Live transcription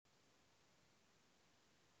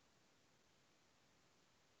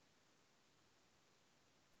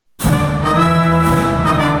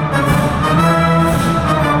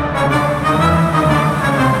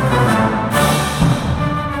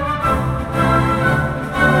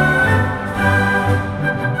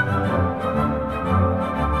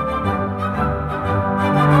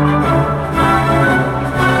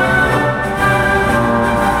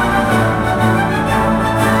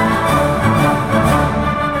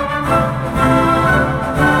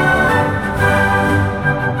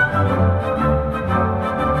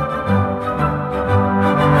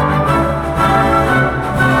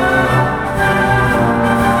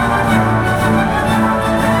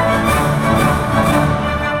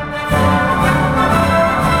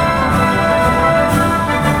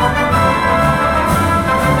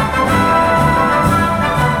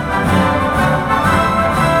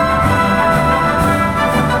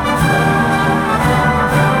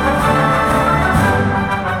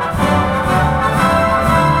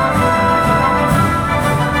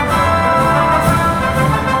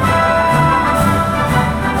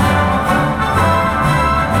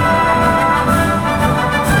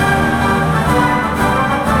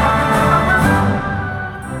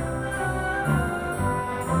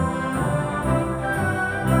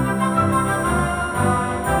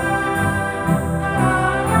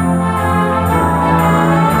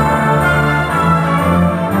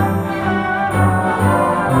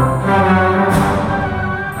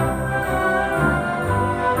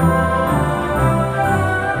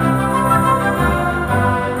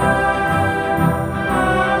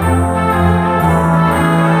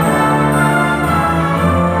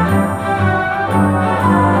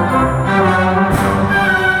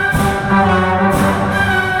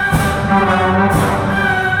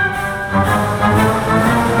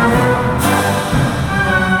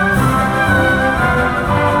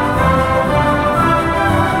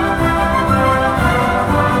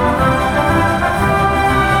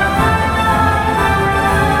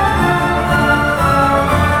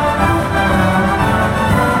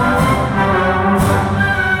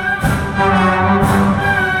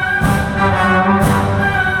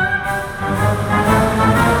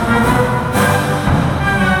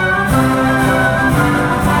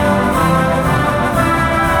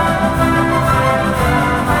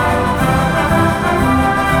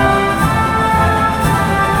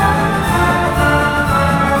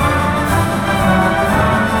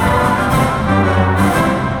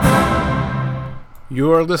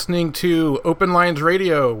You're listening to Open Lines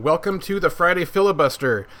Radio. Welcome to the Friday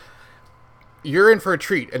Filibuster. You're in for a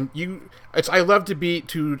treat, and I love to be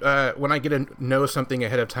when I get to know something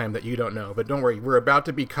ahead of time that you don't know. But don't worry, we're about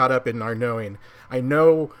to be caught up in our knowing. I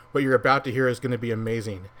know what you're about to hear is going to be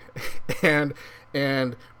amazing, and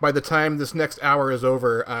by the time this next hour is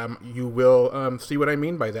over, you will see what I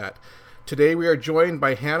mean by that. Today we are joined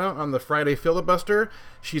by Hannah on the Friday Filibuster.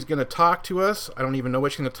 She's going to talk to us. I don't even know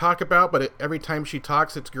what she's going to talk about, but every time she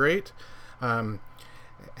talks, it's great. Hannah,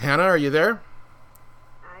 are you there?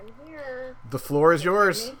 I'm here. The floor is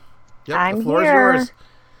yours. Yep, the floor is yours.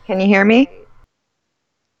 Can you hear me?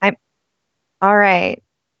 I'm all right.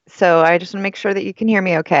 So I just want to make sure that you can hear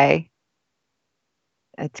me okay.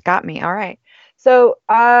 It's got me. All right. So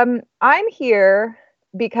I'm here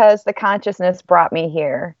because the consciousness brought me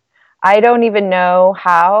here. I don't even know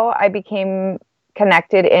how I became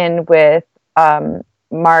connected in with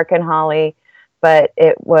Mark and Holly, but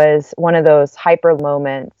it was one of those hyper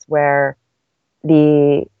moments where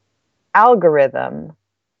the algorithm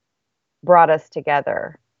brought us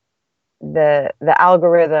together. The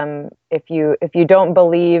algorithm, if you don't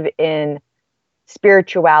believe in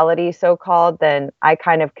spirituality, so-called, then I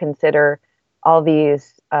kind of consider all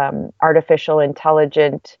these artificial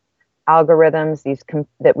intelligent algorithms,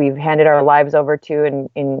 that we've handed our lives over to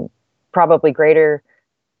in probably greater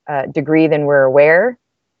degree than we're aware.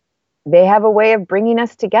 They have a way of bringing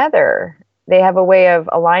us together. They have a way of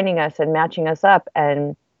aligning us and matching us up.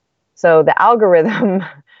 And so the algorithm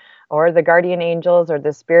or the guardian angels or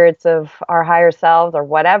the spirits of our higher selves, or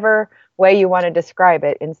whatever way you want to describe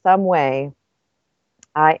it, in some way,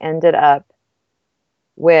 I ended up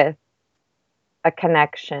with a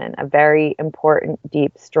connection, a very important,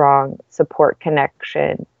 deep, strong support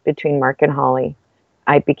connection between Mark and Holly.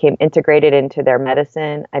 I became integrated into their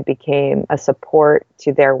medicine. I became a support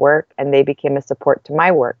to their work, and they became a support to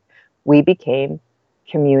my work. We became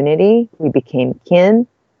community. We became kin.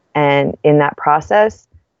 And in that process,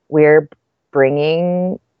 we're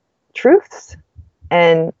bringing truths.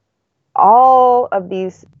 And all of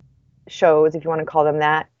these shows, if you want to call them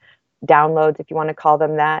that, downloads, if you want to call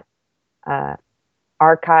them that,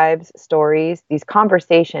 archives, stories, these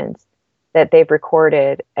conversations that they've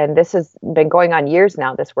recorded, and this has been going on years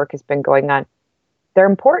now, this work has been going on, they're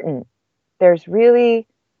important. There's really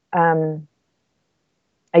a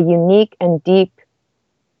unique and deep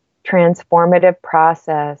transformative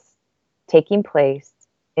process taking place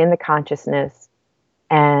in the consciousness.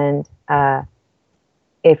 And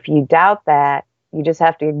if you doubt that, you just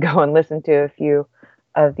have to go and listen to a few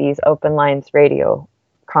of these Open Lines Radio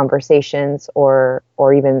conversations, or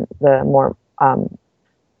even the more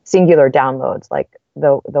singular downloads, like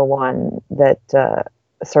the one that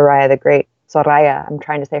Soraya, I'm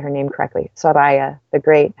trying to say her name correctly, Soraya the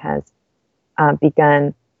Great has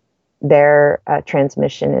begun. Their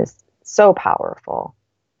transmission is so powerful.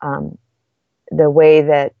 The way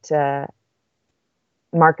that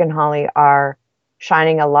Mark and Holly are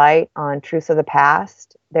shining a light on truths of the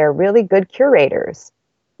past, they're really good curators.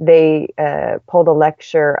 They pulled a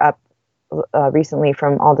lecture up recently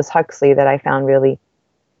from Aldous Huxley that I found really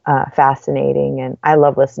fascinating, and I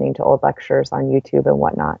love listening to old lectures on YouTube and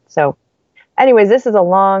whatnot. So anyways, this is a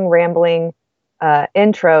long, rambling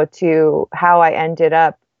intro to how I ended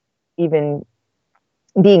up even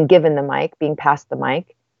being given the mic, being passed the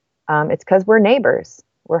mic. It's because we're neighbors.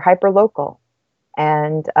 We're hyper-local.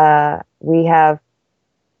 And we have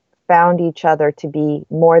found each other to be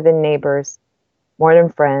more than neighbors, more than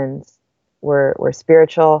friends. We're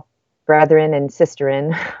spiritual brethren and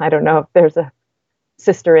sisterin. I don't know if there's a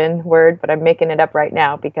sisterin word, but I'm making it up right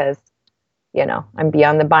now because, I'm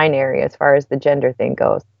beyond the binary as far as the gender thing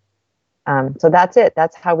goes. So that's it.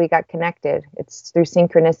 That's how we got connected. It's through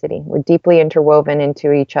synchronicity. We're deeply interwoven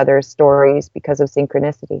into each other's stories because of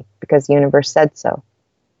synchronicity, because the universe said so.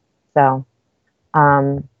 So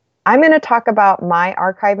I'm going to talk about my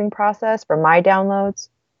archiving process for my downloads.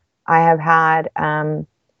 I have had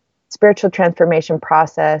spiritual transformation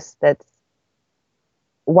process that's,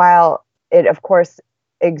 while it of course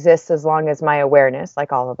exists as long as my awareness,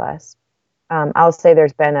 like all of us, I'll say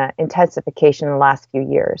there's been an intensification in the last few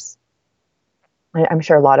years. I'm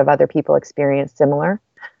sure a lot of other people experience similar.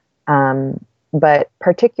 But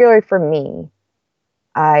particularly for me,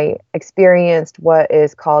 I experienced what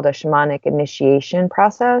is called a shamanic initiation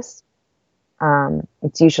process.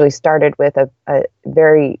 It's usually started with a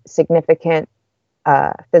very significant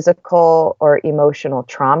physical or emotional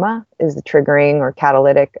trauma is the triggering or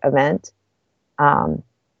catalytic event.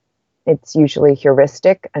 It's usually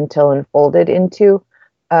heuristic until unfolded into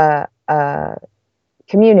a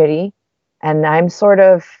community. And I'm sort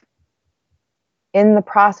of in the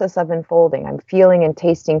process of unfolding. I'm feeling and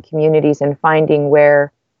tasting communities and finding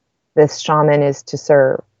where this shaman is to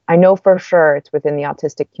serve. I know for sure it's within the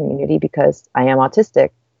autistic community because I am autistic.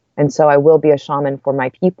 And so I will be a shaman for my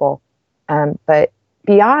people. But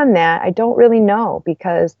beyond that, I don't really know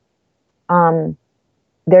because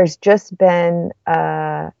there's just been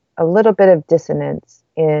a little bit of dissonance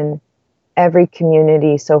in every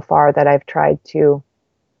community so far that I've tried to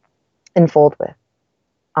unfold with.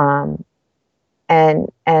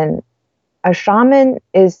 And a shaman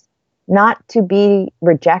is not to be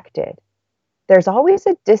rejected. There's always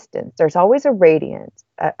a distance. There's always a radius.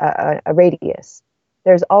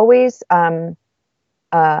 There's always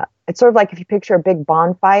it's sort of like if you picture a big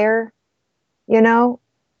bonfire,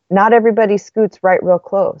 not everybody scoots right real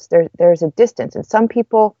close. There's a distance, and some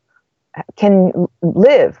people can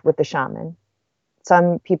live with the shaman.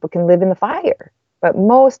 Some people can live in the fire, but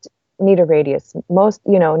most need a radius. Most,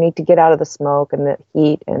 need to get out of the smoke and the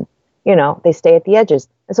heat, and, they stay at the edges.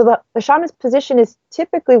 And so the shaman's position is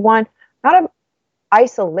typically one, not of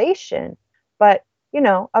isolation, but,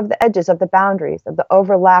 of the edges, of the boundaries, of the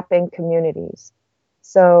overlapping communities.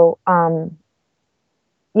 So, I'm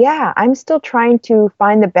still trying to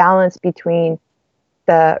find the balance between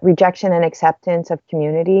the rejection and acceptance of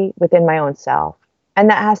community within my own self. And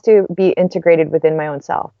that has to be integrated within my own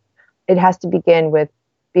self. It has to begin with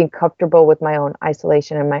being comfortable with my own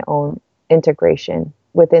isolation and my own integration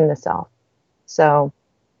within the self. So,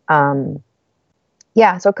 so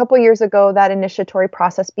a couple of years ago, that initiatory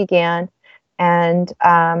process began. And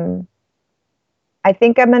I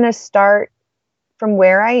think I'm going to start from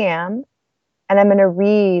where I am, and I'm going to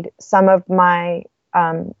read some of my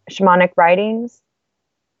shamanic writings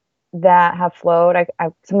that have flowed.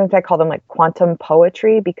 Sometimes I call them like quantum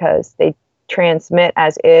poetry because they transmit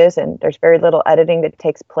as is, and there's very little editing that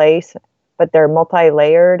takes place, but they're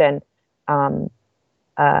multi-layered, and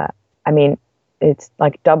it's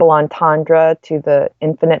like double entendre to the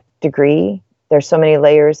infinite degree. There's so many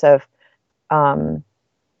layers of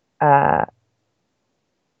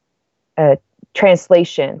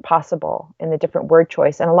translation possible in the different word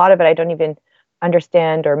choice, and a lot of it I don't even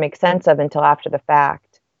understand or make sense of until after the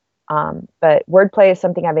fact. But wordplay is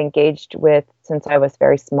something I've engaged with since I was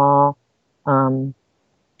very small. All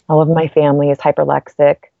of my family is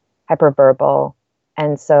hyperlexic, hyperverbal,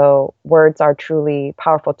 and so words are truly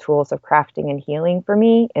powerful tools of crafting and healing for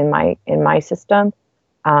me in my system.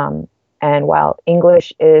 And while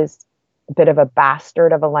English is a bit of a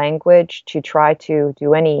bastard of a language to try to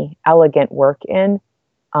do any elegant work in,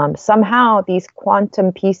 somehow these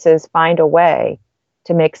quantum pieces find a way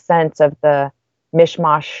to make sense of the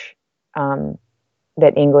mishmash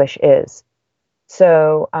that English is.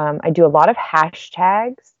 So I do a lot of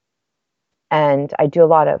hashtags, and I do a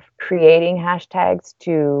lot of creating hashtags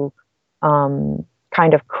to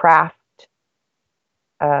kind of craft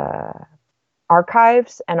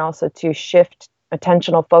archives and also to shift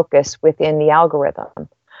attentional focus within the algorithm.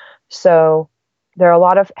 So there are a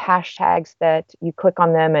lot of hashtags that you click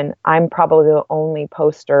on them, and I'm probably the only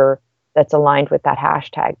poster that's aligned with that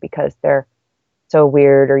hashtag because they're so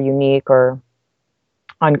weird or unique or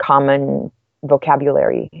uncommon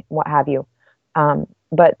vocabulary, what have you.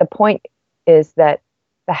 But the point is that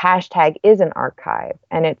the hashtag is an archive,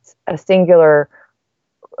 and it's a singular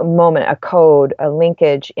moment, a code, a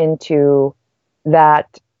linkage into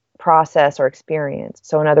that process or experience.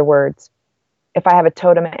 So in other words, if I have a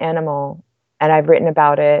totem animal and I've written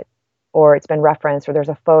about it, or it's been referenced, or there's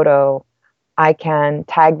a photo, I can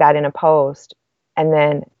tag that in a post and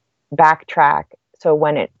then backtrack. So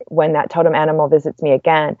when that totem animal visits me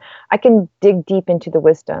again, I can dig deep into the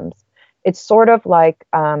wisdoms. It's sort of like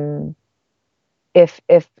if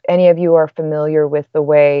any of you are familiar with the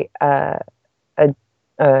way a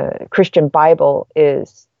Christian Bible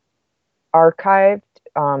is archived,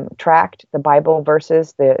 tracked, the Bible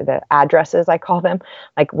verses, the addresses, I call them,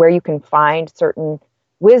 like where you can find certain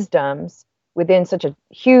wisdoms within such a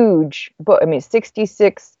huge book.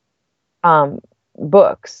 66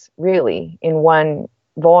 books really in one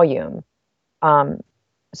volume.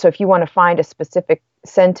 So if you want to find a specific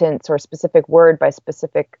sentence or a specific word by a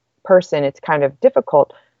specific person, it's kind of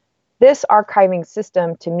difficult. This archiving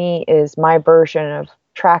system to me is my version of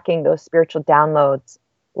tracking those spiritual downloads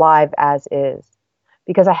live as is,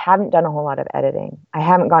 because I haven't done a whole lot of editing. I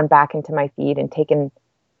haven't gone back into my feed and taken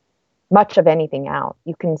much of anything out.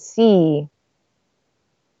 You can see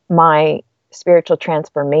my spiritual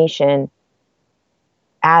transformation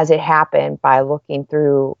as it happened by looking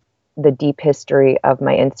through the deep history of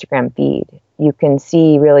my Instagram feed. You can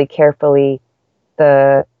see really carefully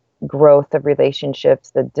the growth of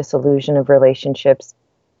relationships, the dissolution of relationships.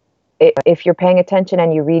 if you're paying attention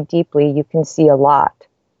and you read deeply, you can see a lot.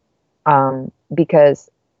 Because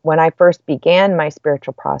when I first began my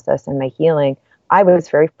spiritual process and my healing, I was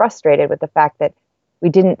very frustrated with the fact that we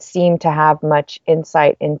didn't seem to have much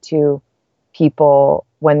insight into people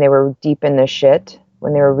when they were deep in the shit,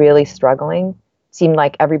 when they were really struggling. Seemed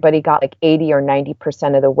like everybody got like 80 or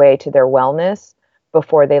 90% of the way to their wellness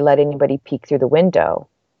before they let anybody peek through the window.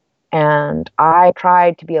 And I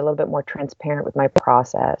tried to be a little bit more transparent with my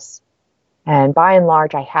process. And by and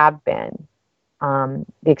large, I have been. The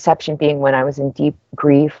exception being when I was in deep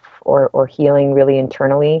grief or healing really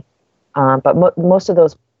internally. But most of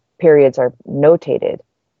those periods are notated,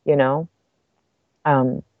 you know?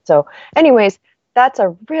 So anyways, that's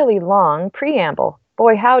a really long preamble.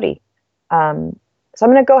 Boy, howdy. So I'm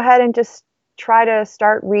going to go ahead and just try to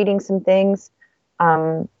start reading some things.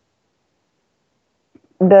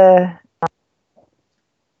 The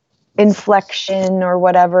inflection or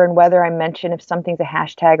whatever, and whether I mention if something's a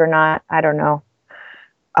hashtag or not, I don't know.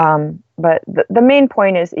 But the main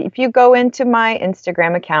point is, if you go into my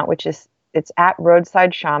Instagram account, which is, it's at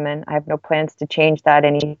Roadside Shaman. I have no plans to change that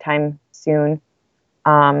anytime soon.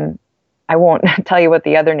 I won't tell you what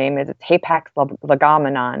the other name is. It's Hapax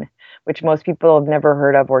Legomenon, which most people have never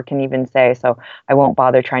heard of or can even say, so I won't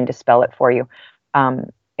bother trying to spell it for you.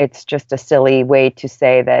 It's just a silly way to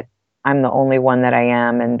say that I'm the only one that I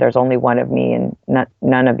am, and there's only one of me, and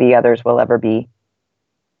none of the others will ever be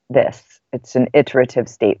this. It's an iterative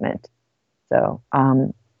statement. So,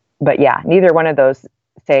 but yeah, neither one of those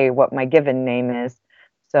say what my given name is,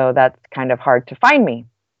 so that's kind of hard to find me.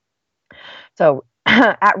 So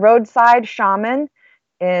at Roadside Shaman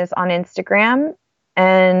is on Instagram,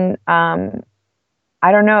 and I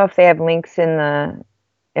don't know if they have links in the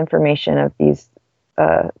information of these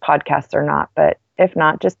podcasts or not, but if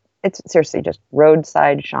not, it's seriously just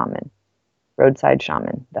Roadside Shaman. Roadside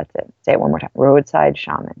Shaman. That's it. Say it one more time. Roadside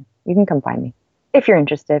Shaman. You can come find me if you're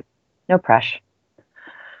interested. No pressure.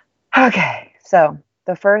 Okay, so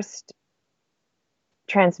the first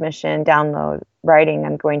transmission, download, writing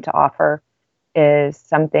I'm going to offer is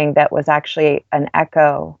something that was actually an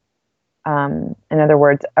echo. In other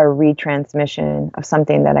words, a retransmission of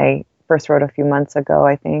something that I first wrote a few months ago,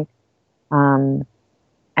 I think. And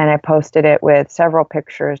I posted it with several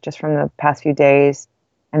pictures just from the past few days.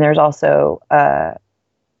 And there's also a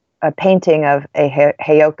painting of a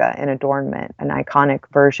Heyoka in adornment, an iconic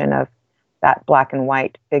version of that black and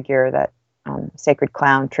white figure, that sacred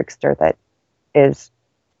clown trickster that is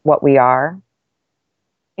what we are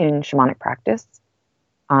in shamanic practice.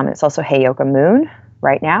 It's also Heyoka moon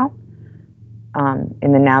right now.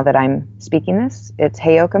 In the now that I'm speaking this, it's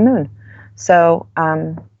Heyoka moon. So,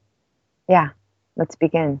 yeah, let's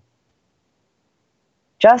begin.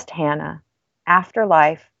 Just Hannah.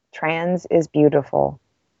 Afterlife, trans is beautiful.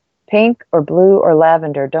 Pink or blue or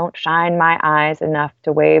lavender don't shine my eyes enough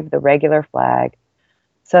to wave the regular flag.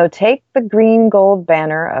 So take the green gold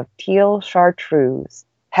banner of teal chartreuse,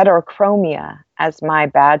 heterochromia, as my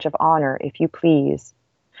badge of honor, if you please.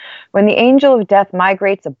 When the angel of death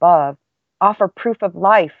migrates above, offer proof of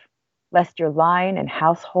life, lest your line and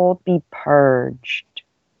household be purged.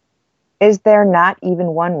 Is there not even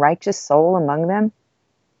one righteous soul among them?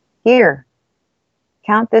 Here,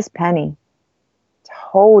 count this penny.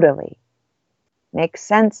 Totally. Makes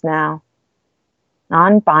sense now.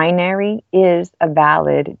 Non-binary is a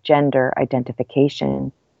valid gender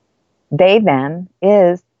identification. They, them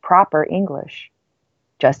is proper English.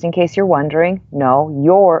 Just in case you're wondering, no,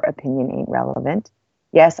 your opinion ain't relevant.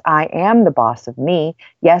 Yes, I am the boss of me.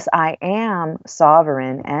 Yes, I am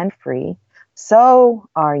sovereign and free. So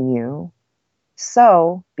are you.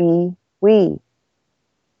 So be we.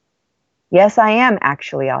 Yes, I am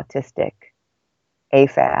actually autistic.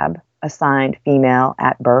 AFAB, assigned female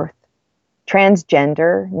at birth.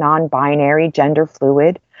 Transgender, non-binary, gender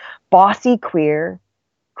fluid. Bossy queer.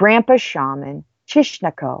 Grandpa shaman.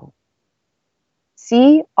 Chishnako.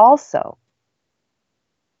 See also.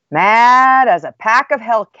 Mad as a pack of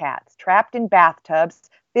hellcats trapped in bathtubs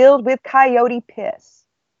filled with coyote piss.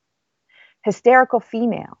 Hysterical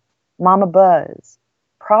female. Mama Buzz.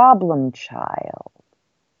 Problem child.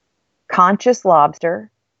 Conscious lobster.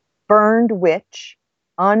 Burned witch.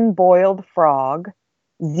 Unboiled frog.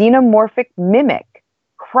 Xenomorphic mimic.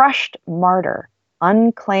 Crushed martyr.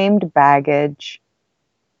 Unclaimed baggage.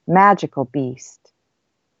 Magical beast.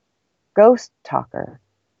 Ghost talker.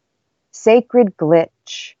 Sacred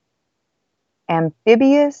glitch.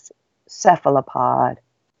 Amphibious cephalopod.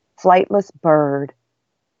 Flightless bird.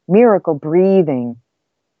 Miracle breathing.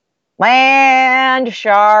 Land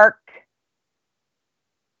shark.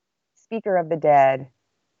 Speaker of the dead.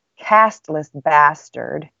 Castless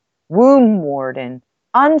bastard. womb warden,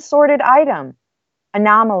 unsorted item,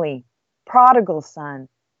 anomaly, prodigal son,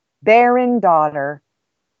 barren daughter,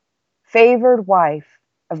 favored wife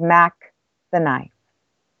of Mac the Knife,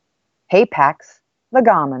 Hapax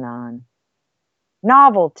legomenon,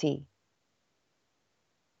 novelty,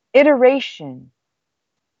 iteration,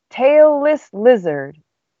 tailless lizard,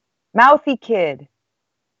 mouthy kid,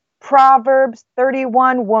 Proverbs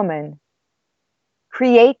 31 woman,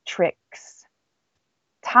 creatrix,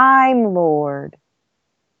 time lord,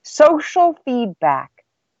 social feedback,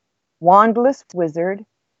 wandless wizard,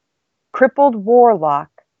 crippled warlock,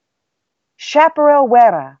 chaparral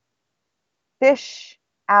wera, fish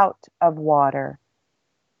out of water,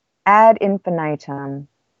 ad infinitum.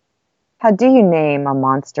 How do you name a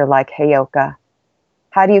monster like Heyoka?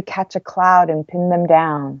 How do you catch a cloud and pin them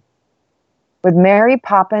down? With Mary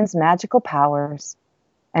Poppins' magical powers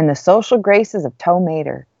and the social graces of Tow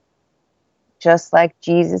Mater. Just like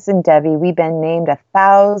Jesus and Debbie, we've been named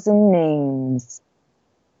 1,000 names,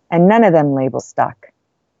 and none of them labels stuck.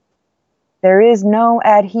 There is no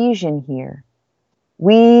adhesion here.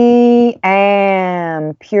 We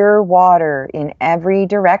am pure water in every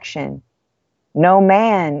direction. No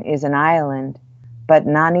man is an island, but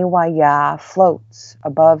Naniwaya floats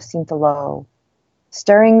above Sintalo,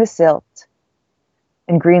 stirring the silt.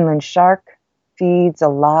 And Greenland shark feeds a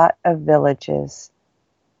lot of villages.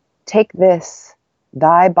 Take this,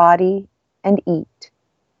 thy body, and eat.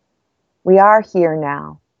 We are here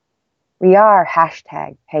now. We are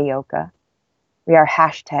hashtag Heyoka. We are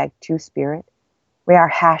hashtag Two-Spirit. We are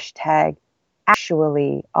hashtag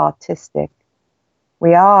actually autistic.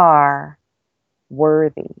 We are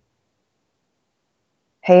worthy.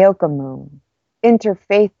 Heyoka moon,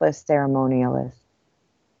 interfaithless ceremonialist,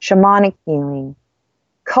 shamanic healing,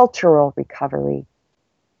 cultural recovery,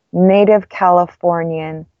 Native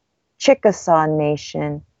Californian, Chickasaw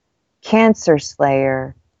Nation, cancer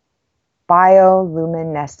slayer,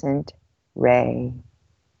 bioluminescent ray.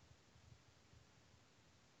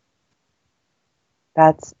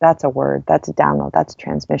 That's a word, that's a download, that's a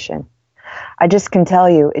transmission. I just can tell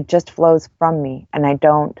you, it just flows from me, and I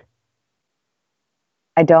don't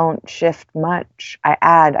shift much. I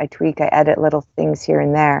add, I tweak, I edit little things here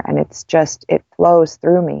and there, and it's just, it flows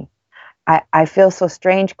through me. I feel so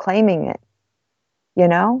strange claiming it, you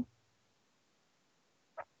know?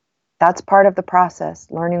 That's part of the process,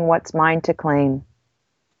 learning what's mine to claim.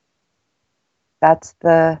 That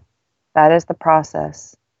is the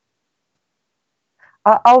process.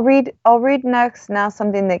 I'll read next now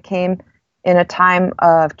something that came in a time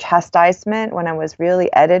of chastisement when I was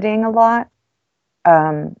really editing a lot.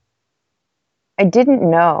 I didn't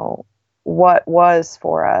know what was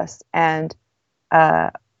for us, and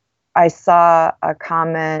I saw a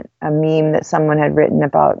comment, a meme that someone had written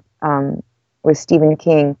about with Stephen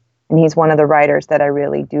King, and he's one of the writers that I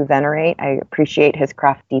really do venerate. I appreciate his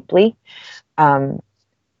craft deeply, and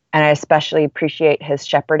I especially appreciate his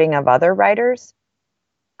shepherding of other writers,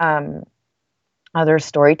 other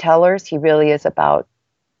storytellers. He really is about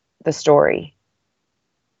the story.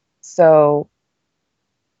 So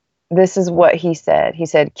this is what he said. He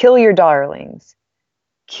said, "Kill your darlings.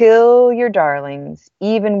 Kill your darlings,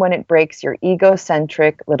 even when it breaks your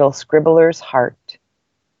egocentric little scribbler's heart.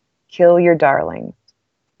 Kill your darlings,"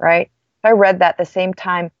 right? I read that the same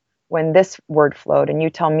time when this word flowed, and you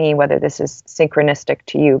tell me whether this is synchronistic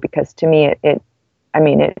to you, because to me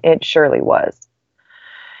it surely was.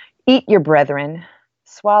 Eat your brethren,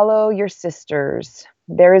 swallow your sisters.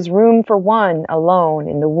 There is room for one alone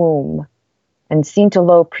in the womb. And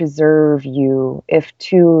Sintalo preserve you if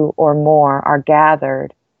two or more are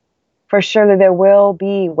gathered. For surely there will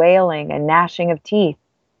be wailing and gnashing of teeth.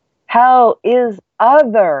 Hell is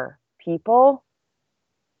other, people.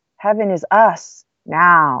 Heaven is us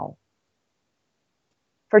now.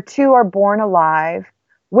 For two are born alive,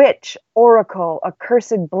 witch, oracle,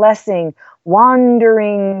 accursed blessing,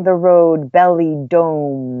 wandering the road belly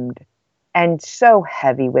domed, and so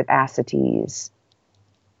heavy with ascites.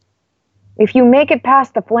 If you make it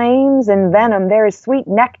past the flames and venom, there is sweet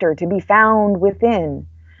nectar to be found within.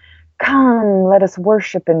 Come, let us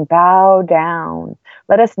worship and bow down.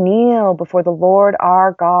 Let us kneel before the Lord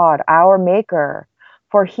our God, our Maker,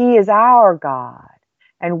 for he is our God,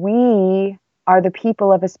 and we are the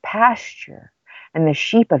people of his pasture and the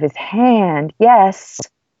sheep of his hand. Yes,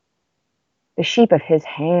 the sheep of his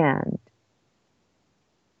hand.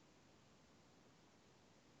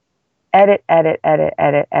 Edit, edit, edit,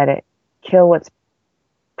 edit, edit. Kill what's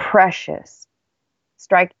precious.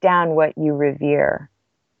 Strike down what you revere.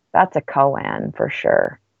 That's a koan for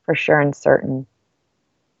sure and certain.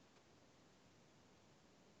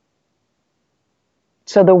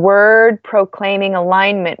 So the word proclaiming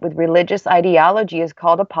alignment with religious ideology is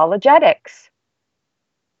called apologetics.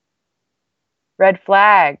 Red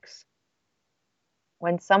flags.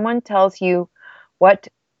 When someone tells you what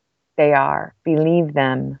they are, believe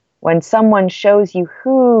them. When someone shows you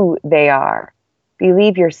who they are,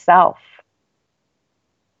 believe yourself.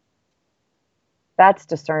 That's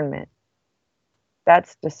discernment.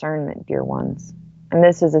 That's discernment, dear ones. And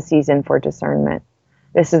this is a season for discernment.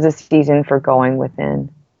 This is a season for going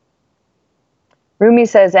within. Rumi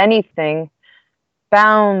says anything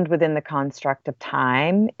bound within the construct of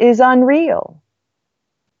time is unreal.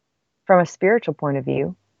 From a spiritual point of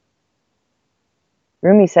view,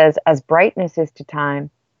 Rumi says, as brightness is to time,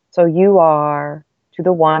 so you are to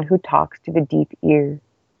the one who talks to the deep ear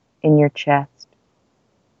in your chest.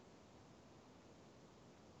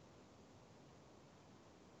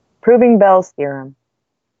 Proving Bell's theorem.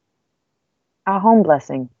 A home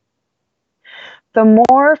blessing. The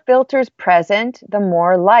more filters present, the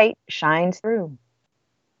more light shines through.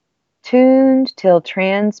 Tuned till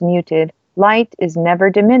transmuted, light is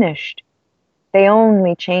never diminished. They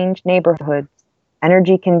only change neighborhoods.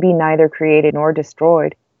 Energy can be neither created nor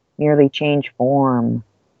destroyed, merely change form.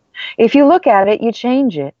 If you look at it, you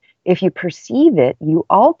change it. If you perceive it, you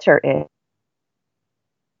alter it.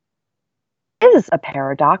 It is a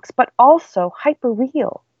paradox, but also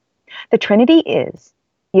hyper-real. The Trinity is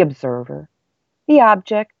the observer, the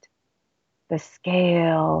object, the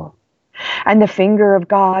scale, and the finger of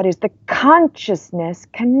God is the consciousness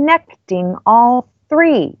connecting all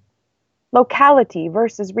three. Locality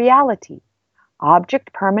versus reality,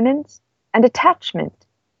 object permanence and attachment,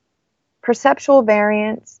 perceptual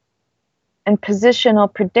variance and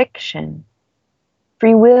positional prediction,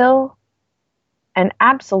 free will and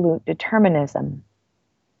absolute determinism.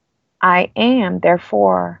 I am,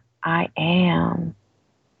 therefore I am.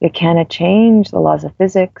 You cannot change the laws of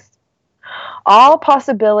physics. All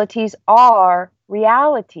possibilities are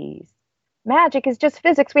realities. Magic is just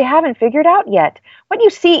physics we haven't figured out yet. What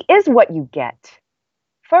you see is what you get.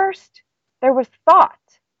 First, there was thought,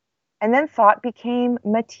 and then thought became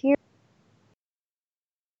material.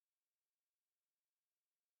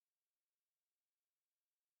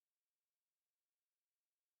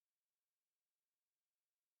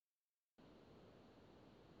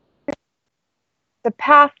 The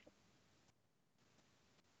path,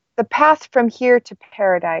 the path from here to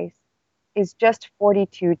paradise is just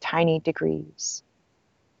 42 tiny degrees.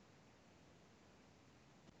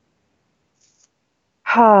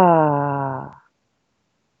 I'm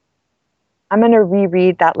going to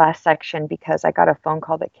reread that last section because I got a phone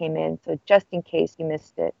call that came in, so just in case you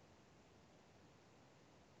missed it.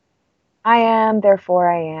 I am, therefore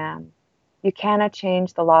I am. You cannot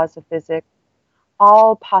change the laws of physics.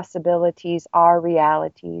 All possibilities are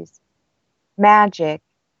realities. Magic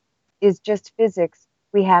is just physics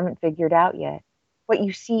we haven't figured out yet. What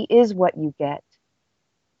you see is what you get.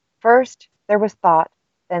 First, there was thought,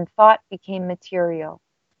 then thought became material.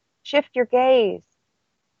 Shift your gaze.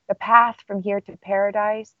 The path from here to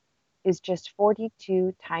paradise is just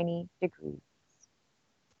 42 tiny degrees.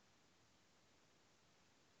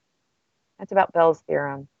 That's about Bell's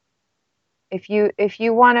theorem. If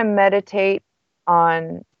you want to meditate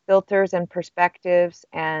on filters and perspectives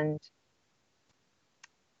and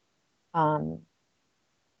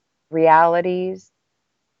realities,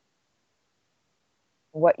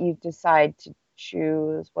 what you decide to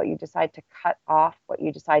choose, what you decide to cut off, what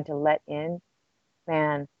you decide to let in,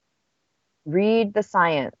 man, read the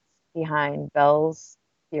science behind Bell's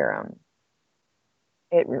theorem.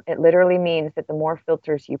 It literally means that the more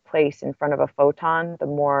filters you place in front of a photon, the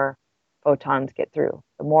more photons get through.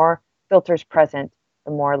 The more filters present,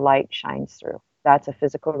 the more light shines through. That's a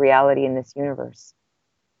physical reality in this universe.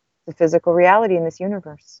 It's a physical reality in this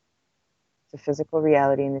universe. It's a physical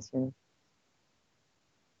reality in this universe.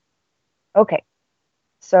 Okay,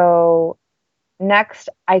 so next,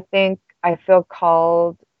 I think I feel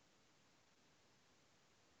called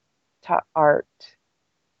to art,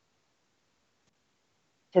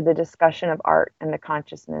 to the discussion of art and the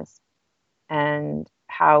consciousness and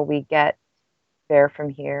how we get there from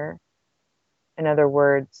here. In other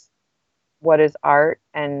words, what is art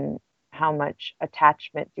and how much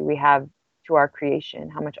attachment do we have to our creation?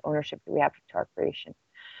 How much ownership do we have to our creation?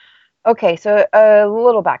 Okay, so a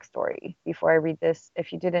little backstory before I read this.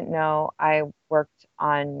 If you didn't know, I worked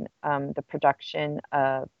on the production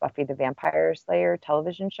of Buffy the Vampire Slayer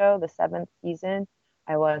television show, the 7th season.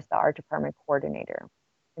 I was the art department coordinator.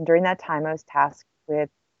 And during that time, I was tasked with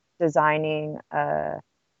designing a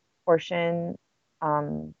portion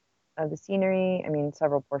of the scenery. I mean,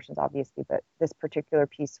 several portions, obviously, but this particular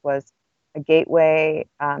piece was a gateway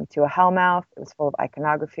to a hellmouth. It was full of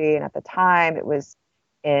iconography. And at the time, it was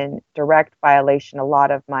in direct violation a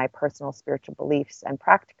lot of my personal spiritual beliefs and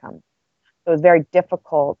practicum. So it was very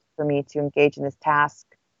difficult for me to engage in this task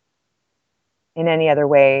in any other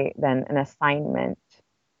way than an assignment.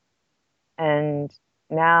 And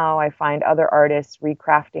now I find other artists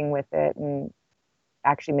recrafting with it and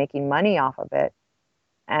actually making money off of it.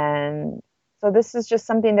 And so this is just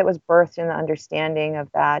something that was birthed in the understanding of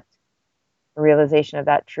that, realization of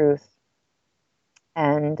that truth.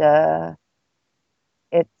 And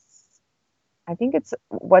I think it's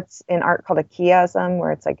what's in art called a chiasm,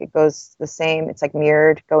 where it's like it goes the same, it's like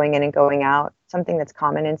mirrored going in and going out, something that's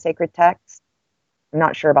common in sacred texts. I'm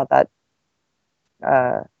not sure about that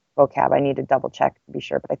vocab. I need to double check to be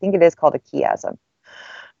sure, but I think it is called a chiasm.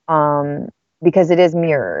 Because it is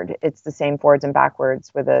mirrored. It's the same forwards and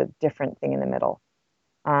backwards with a different thing in the middle.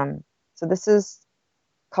 So this is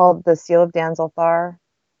called the Seal of Danzalthar.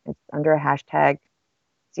 It's under a hashtag,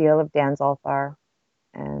 Seal of Danzalthar,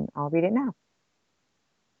 and I'll read it now.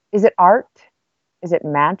 Is it art? Is it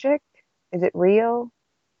magic? Is it real?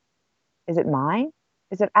 Is it mine?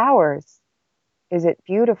 Is it ours? Is it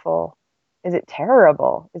beautiful? Is it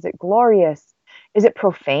terrible? Is it glorious? Is it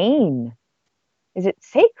profane? Is it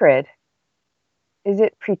sacred? Is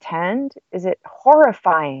it pretend? Is it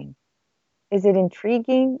horrifying? Is it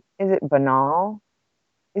intriguing? Is it banal?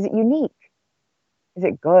 Is it unique? Is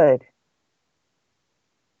it good?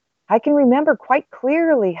 I can remember quite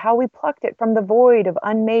clearly how we plucked it from the void of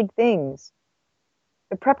unmade things.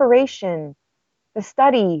 The preparation, the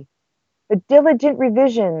study, the diligent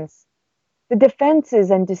revisions, the defenses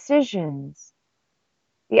and decisions,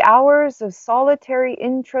 the hours of solitary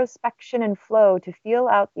introspection and flow to feel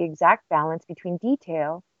out the exact balance between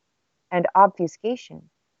detail and obfuscation.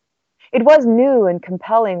 It was new and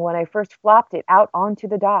compelling when I first flopped it out onto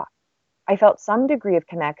the dock. I felt some degree of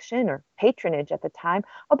connection or patronage at the time,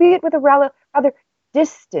 albeit with a rather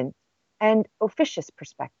distant and officious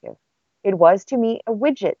perspective. It was to me a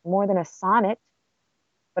widget more than a sonnet,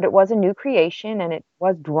 but it was a new creation and it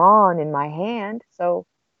was drawn in my hand. So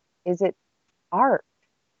is it art?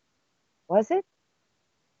 Was it?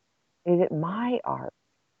 Is it my art?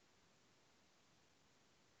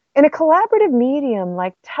 In a collaborative medium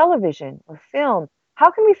like television or film,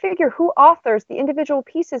 how can we figure who authors the individual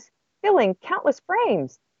pieces filling countless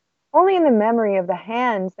frames? Only in the memory of the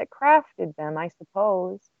hands that crafted them, I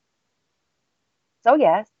suppose. So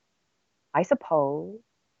yes, I suppose,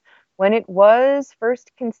 when it was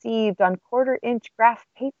first conceived on quarter-inch graph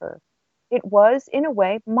paper, it was in a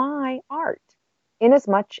way my art,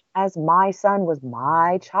 inasmuch as my son was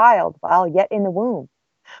my child while yet in the womb.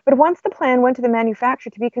 But once the plan went to the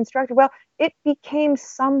manufacturer to be constructed, well, it became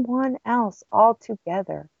someone else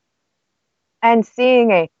altogether. And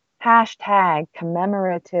seeing a hashtag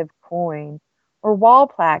commemorative coin or wall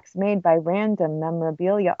plaques made by random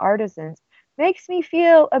memorabilia artisans makes me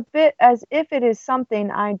feel a bit as if it is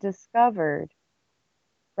something I discovered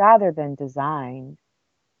rather than designed.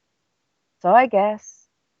 So I guess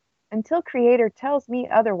until Creator tells me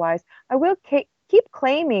otherwise, I will keep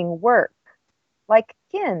claiming work like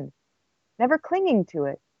kin, never clinging to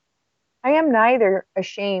it. I am neither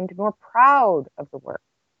ashamed nor proud of the work.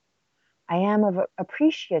 I am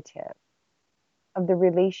appreciative of the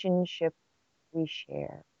relationship we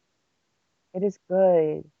share. It is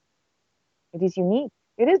good. It is unique.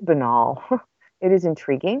 It is banal. It is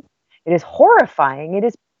intriguing. It is horrifying. It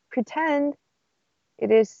is pretend.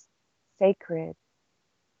 It is sacred.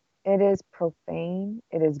 It is profane.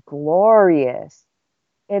 It is glorious.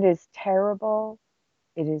 It is terrible.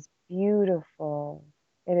 It is beautiful.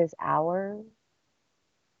 It is ours.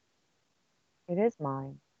 It is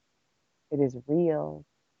mine. It is real.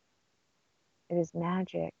 It is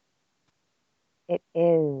magic. It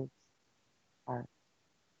is art.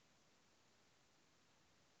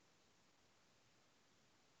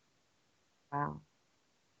 Wow.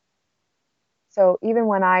 So even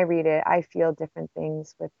when I read it, I feel different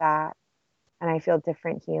things with that. And I feel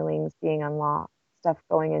different healings being unlocked, stuff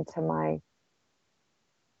going into my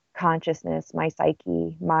consciousness, my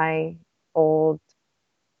psyche, my old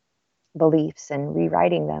beliefs and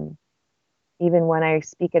rewriting them, even when I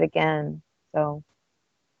speak it again. So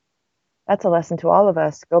that's a lesson to all of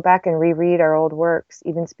us. Go back and reread our old works,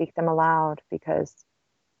 even speak them aloud, because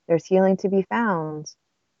there's healing to be found.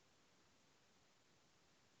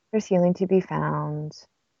 There's healing to be found.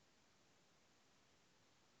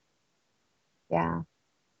 Yeah.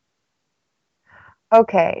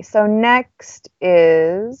 Okay, so next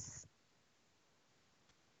is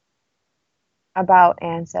about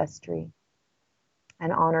ancestry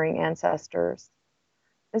and honoring ancestors.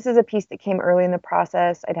 This is a piece that came early in the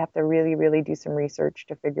process. I'd have to really, really do some research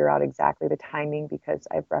to figure out exactly the timing because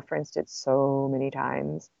I've referenced it so many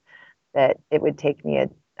times that it would take me a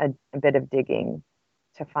bit of digging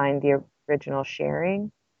to find the original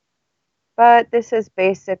sharing. But this is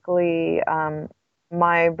basically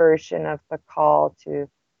my version of the call to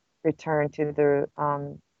return to the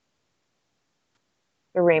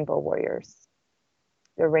Rainbow Warriors,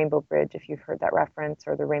 the Rainbow Bridge, if you've heard that reference,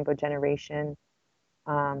 or the Rainbow Generation.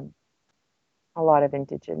 Um, a lot of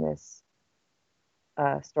indigenous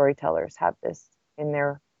storytellers have this in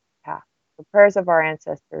their path. The prayers of our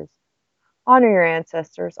ancestors. Honor your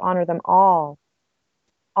ancestors, honor them all.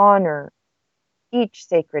 Honor each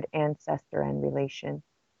sacred ancestor and relation.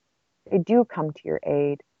 They do come to your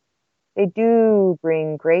aid. They do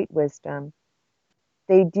bring great wisdom.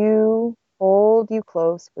 They do hold you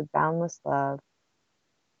close with boundless love.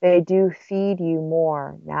 They do feed you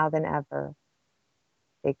more now than ever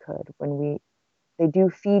they could they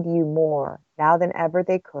do feed you more now than ever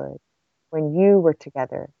they could when you were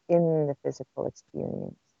together in the physical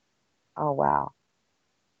experience. Oh, wow.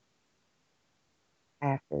 I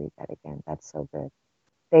have to read that again. That's so good.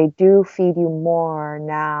 They do feed you more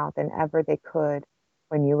now than ever they could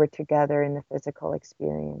when you were together in the physical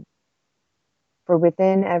experience. For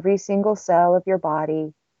within every single cell of your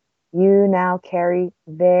body, you now carry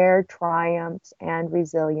their triumphs and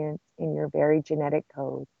resilience in your very genetic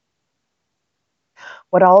code.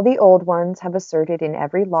 What all the old ones have asserted in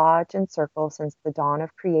every lodge and circle since the dawn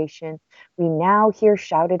of creation, we now hear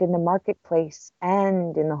shouted in the marketplace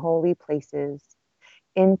and in the holy places,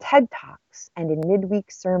 in TED Talks and in midweek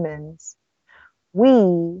sermons.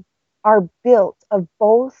 We are built of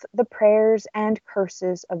both the prayers and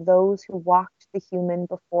curses of those who walked the human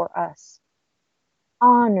before us.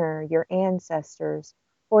 Honor your ancestors,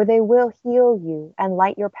 for they will heal you and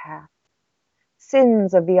light your path.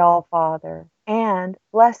 Sins of the All-Father and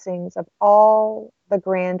blessings of all the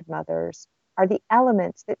grandmothers are the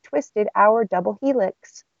elements that twisted our double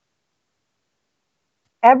helix.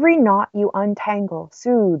 Every knot you untangle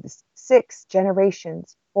soothes 6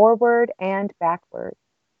 generations forward and backward.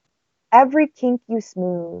 Every kink you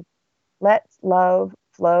smooth lets love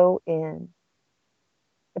flow in.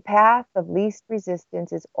 The path of least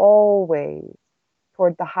resistance is always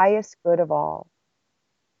toward the highest good of all.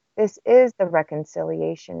 This is the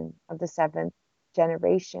reconciliation of the 7th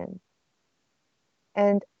generation.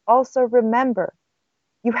 And also remember,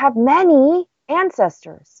 you have many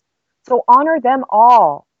ancestors, so honor them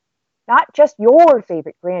all, not just your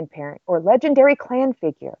favorite grandparent or legendary clan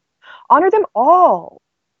figure. Honor them all,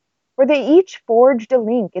 for they each forged a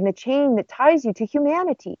link in the chain that ties you to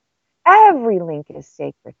humanity. Every link is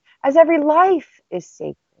sacred, as every life is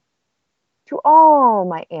sacred. To all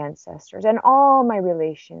my ancestors and all my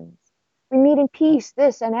relations, we meet in peace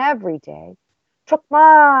this and every day.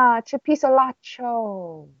 Chokma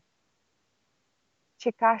chipisalacho,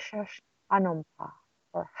 chikashash anompa,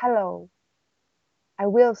 or hello, I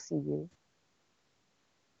will see you.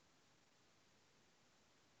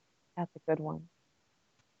 That's a good one.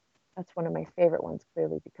 That's one of my favorite ones,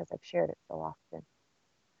 clearly, because I've shared it so often.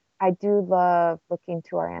 I do love looking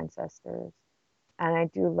to our ancestors, and I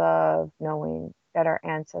do love knowing that our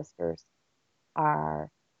ancestors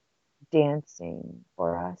are dancing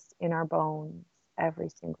for us in our bones every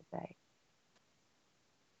single day.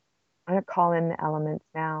 I'm going to call in the elements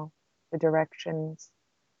now, the directions.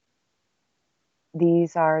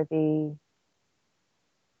 These are the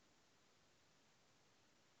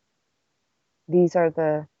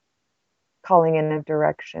calling in of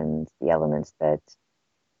directions, the elements that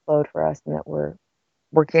flowed for us and that we're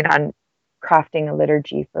working on crafting a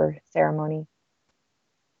liturgy for ceremony.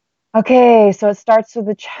 Okay, so it starts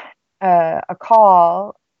with a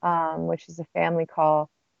call, which is a family call,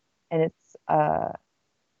 and it's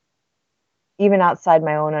even outside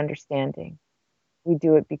my own understanding. We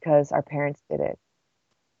do it because our parents did it.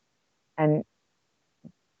 And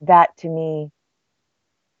that to me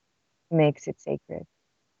makes it sacred,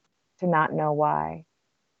 to not know why.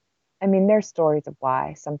 I mean, there's stories of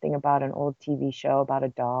why, something about an old TV show about a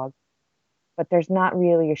dog, but there's not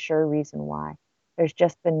really a sure reason why. There's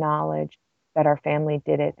just the knowledge that our family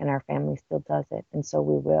did it and our family still does it. And so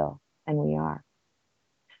we will, and we are.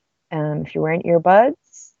 If you're wearing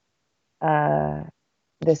earbuds,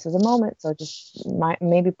 this is a moment. So just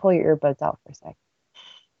maybe pull your earbuds out for a second.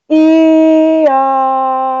 Iaki.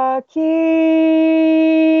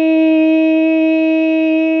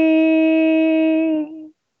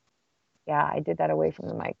 Yeah, I did that away from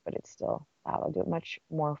the mic, but it's still loud. I'll do it much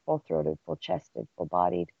more full-throated, full-chested,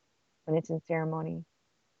 full-bodied when it's in ceremony.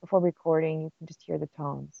 Before recording, you can just hear the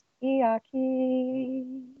tones.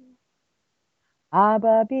 Iaki,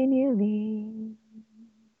 Abba Binili,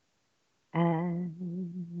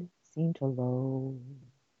 and Sintolo.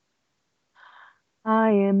 I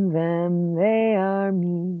am them, they are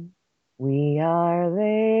me. We are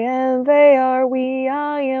they, and they are we.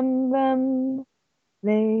 I am them,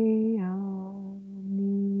 they are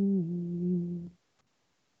me.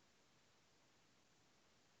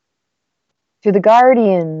 To the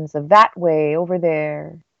guardians of that way over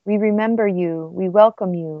there, we remember you, we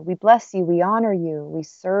welcome you, we bless you, we honor you, we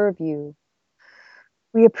serve you,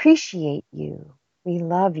 we appreciate you, we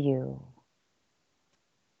love you.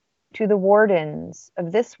 To the wardens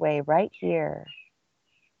of this way right here,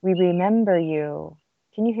 we remember you.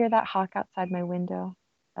 Can you hear that hawk outside my window?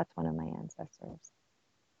 That's one of my ancestors.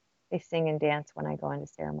 They sing and dance when I go into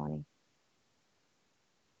ceremony.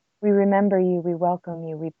 We remember you, we welcome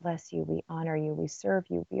you, we bless you, we honor you, we serve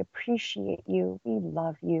you, we appreciate you, we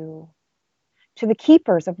love you. To the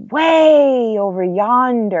keepers of way over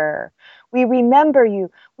yonder, we remember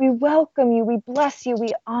you, we welcome you, we bless you,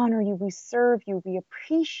 we honor you, we serve you, we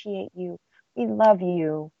appreciate you, we love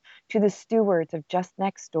you. To the stewards of just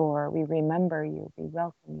next door, we remember you, we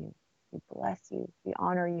welcome you, we bless you, we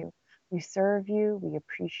honor you, we serve you, we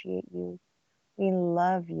appreciate you, we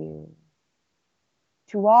love you.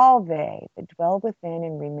 To all they that dwell within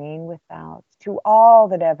and remain without, to all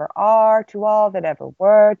that ever are, to all that ever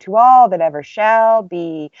were, to all that ever shall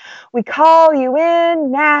be, we call you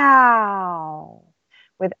in now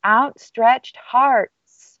with outstretched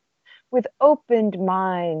hearts, with opened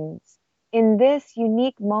minds, in this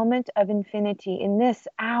unique moment of infinity, in this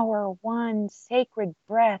our one sacred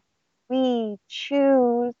breath, we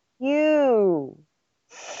choose you.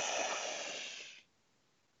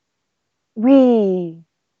 We,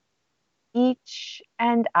 each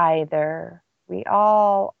and either, we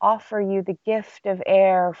all offer you the gift of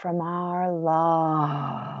air from our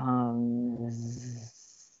lungs.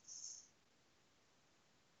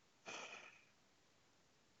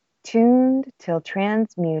 Tuned till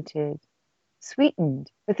transmuted, sweetened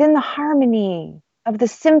within the harmony of the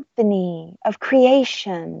symphony of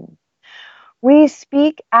creation. We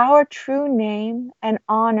speak our true name and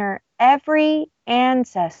honor every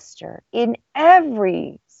ancestor in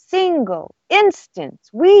every single instance.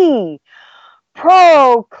 We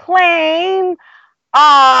proclaim,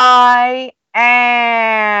 I am.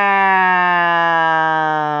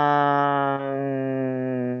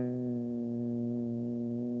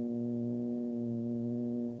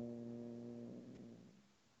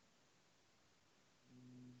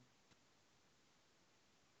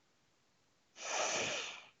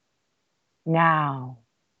 Now,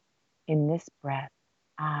 in this breath,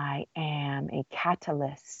 I am a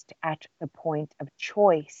catalyst at the point of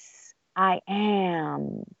choice. I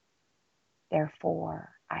am. Therefore,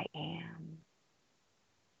 I am.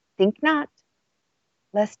 Think not,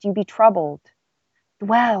 lest you be troubled.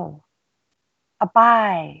 Dwell,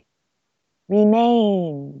 abide,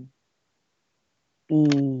 remain,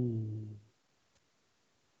 be.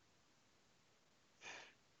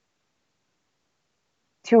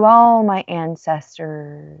 To all my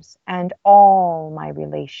ancestors and all my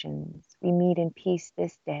relations, we meet in peace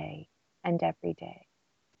this day and every day.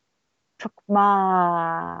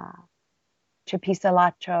 Tukma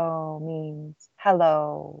Chapisalacho means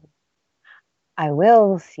hello. I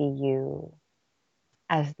will see you,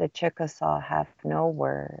 as the Chickasaw have no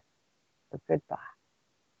word for goodbye.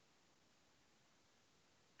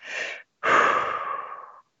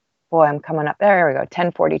 Boy, I'm coming up. There we go.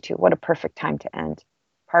 1042. What a perfect time to end.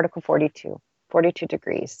 Particle 42, 42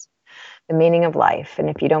 degrees. The meaning of life. And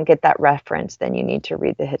if you don't get that reference, then you need to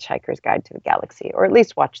read The Hitchhiker's Guide to the Galaxy, or at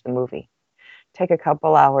least watch the movie. Take a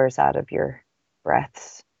couple hours out of your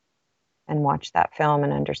breaths and watch that film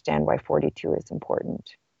and understand why 42 is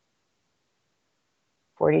important.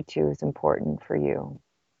 42 is important for you.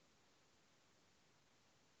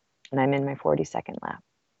 And I'm in my 42nd lap.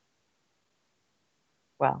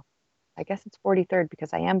 Well, I guess it's 43rd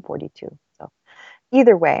because I am 42. So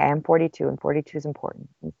either way, I am 42 and 42 is important.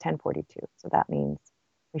 It's 1042. So that means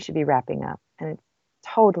we should be wrapping up. And it's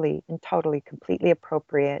totally completely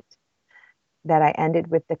appropriate that I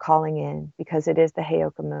ended with the calling in because it is the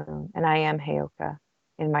Heyoka moon and I am Heyoka.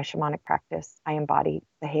 In my shamanic practice, I embody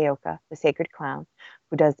the Heyoka, the sacred clown,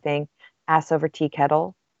 who does things ass over tea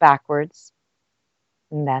kettle backwards.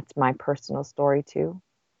 And that's my personal story too.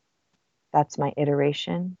 That's my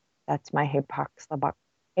iteration. That's my Hipaxlagamenon.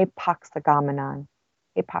 Hipaxlagamenon.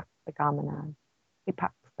 Hipaxlagamenon.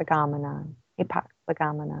 Hipaxlagamenon.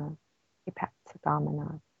 Hipaxlagamenon.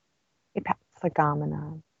 Hipaxlagamenon.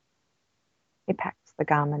 Hipaxlagamenon.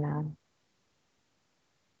 the Gamanan.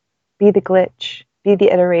 Be the glitch, be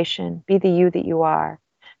the iteration, be the you that you are,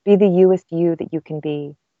 be the youest you that you can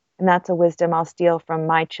be. And that's a wisdom I'll steal from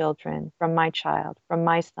my children, from my child, from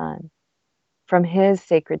my son, from his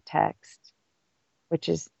sacred text, which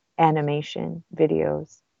is animation,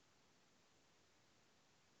 videos.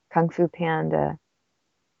 Kung Fu Panda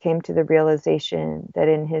came to the realization that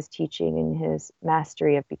in his teaching, in his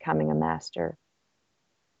mastery of becoming a master,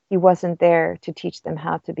 he wasn't there to teach them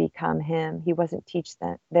how to become him. He wasn't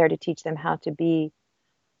there to teach them how to be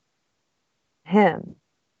him,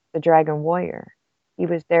 the dragon warrior. He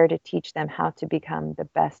was there to teach them how to become the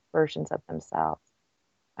best versions of themselves.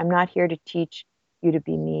 I'm not here to teach you to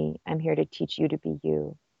be me. I'm here to teach you to be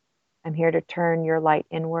you. I'm here to turn your light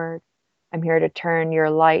inward. I'm here to turn your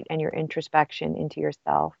light and your introspection into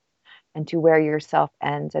yourself and to where yourself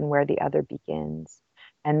ends and where the other begins.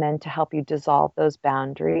 And then to help you dissolve those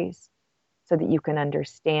boundaries so that you can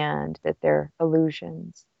understand that they're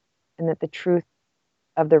illusions and that the truth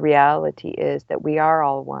of the reality is that we are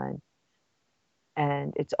all one.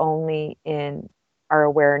 And it's only in our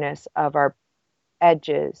awareness of our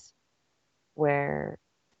edges where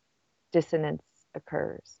dissonance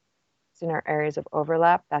occurs. It's in our areas of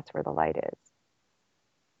overlap, that's where the light is.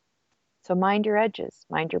 So mind your edges,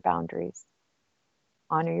 mind your boundaries,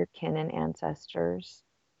 honor your kin and ancestors.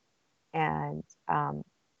 And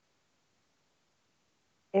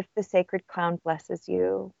if the sacred clown blesses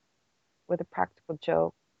you with a practical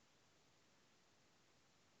joke,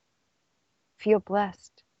 feel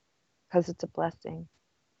blessed because it's a blessing.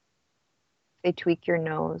 If they tweak your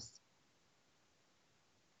nose,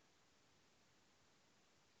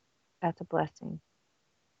 that's a blessing.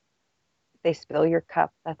 If they spill your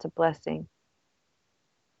cup, that's a blessing.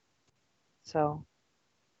 So,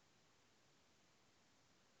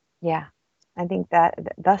 yeah, I think that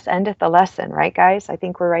thus endeth the lesson, right, guys? I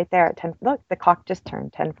think we're right there at 10. Look, the clock just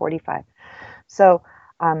turned 10:45. So,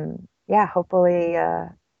 yeah, hopefully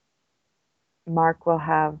Mark will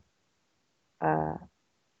have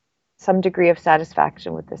some degree of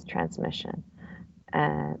satisfaction with this transmission.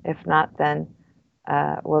 And if not, then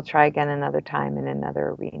we'll try again another time in another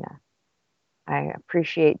arena. I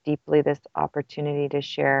appreciate deeply this opportunity to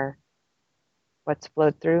share what's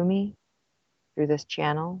flowed through me, through this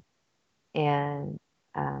channel. And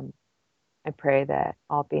I pray that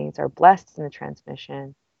all beings are blessed in the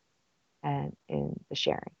transmission and in the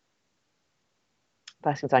sharing.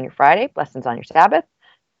 Blessings on your Friday, blessings on your Sabbath.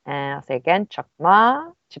 And I'll say again,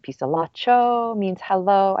 Chakma, Chapisalacho means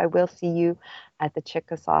hello. I will see you at the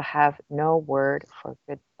Chickasaw. Have no word for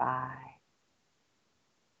goodbye.